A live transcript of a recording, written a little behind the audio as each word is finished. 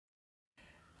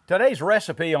Today's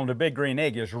recipe on the big green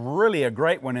egg is really a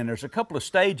great one, and there's a couple of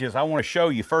stages I want to show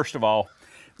you. First of all,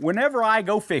 whenever I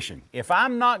go fishing, if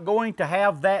I'm not going to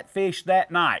have that fish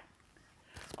that night,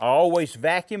 I always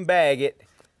vacuum bag it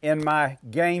in my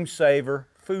Game Saver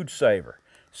food saver.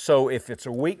 So if it's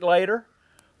a week later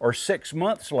or 6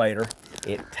 months later,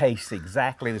 it tastes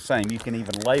exactly the same. You can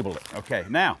even label it. Okay,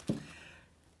 now,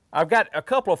 I've got a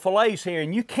couple of fillets here,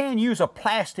 and you can use a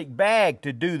plastic bag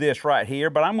to do this right here,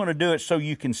 but I'm going to do it so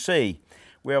you can see.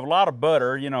 We have a lot of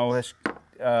butter, you know,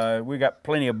 we got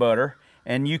plenty of butter,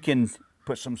 and you can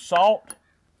put some salt,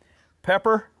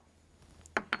 pepper,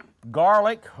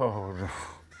 garlic.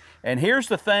 And here's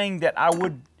the thing that I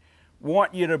would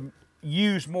want you to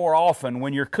use more often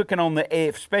when you're cooking on the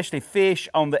egg, especially fish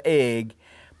on the egg.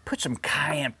 Put some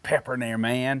cayenne pepper in there,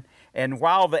 man. And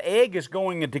while the egg is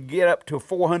going to get up to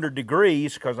 400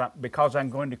 degrees, because I'm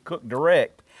going to cook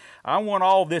direct, I want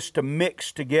all this to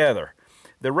mix together.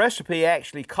 The recipe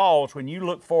actually calls, when you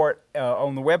look for it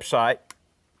on the website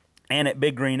and at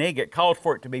Big Green Egg, it calls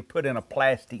for it to be put in a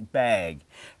plastic bag.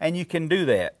 And you can do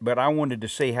that, but I wanted to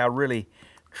see how really,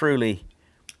 truly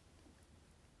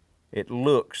it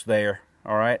looks there,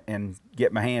 all right, and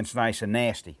get my hands nice and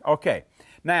nasty. Okay,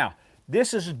 now,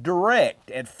 this is direct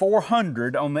at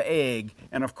 400 on the egg,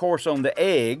 and of course on the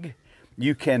egg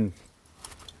you can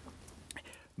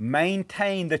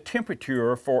maintain the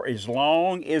temperature for as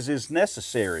long as is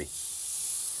necessary.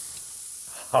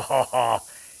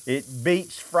 It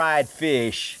beats fried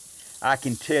fish, I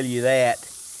can tell you that,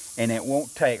 and it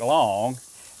won't take long,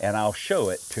 and I'll show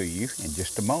it to you in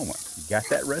just a moment. You got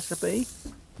that recipe?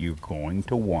 You're going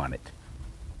to want it.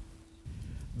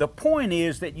 The point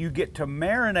is that you get to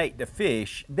marinate the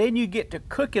fish, then you get to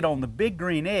cook it on the big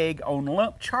green egg on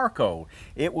lump charcoal.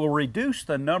 It will reduce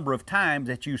the number of times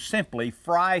that you simply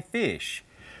fry fish.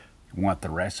 Want the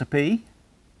recipe?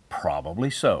 Probably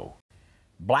so.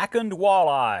 Blackened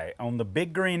walleye on the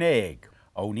big green egg.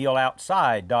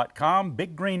 O'NeillOutside.com,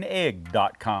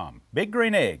 BigGreenEgg.com. Big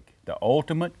Green Egg, the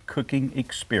ultimate cooking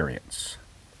experience.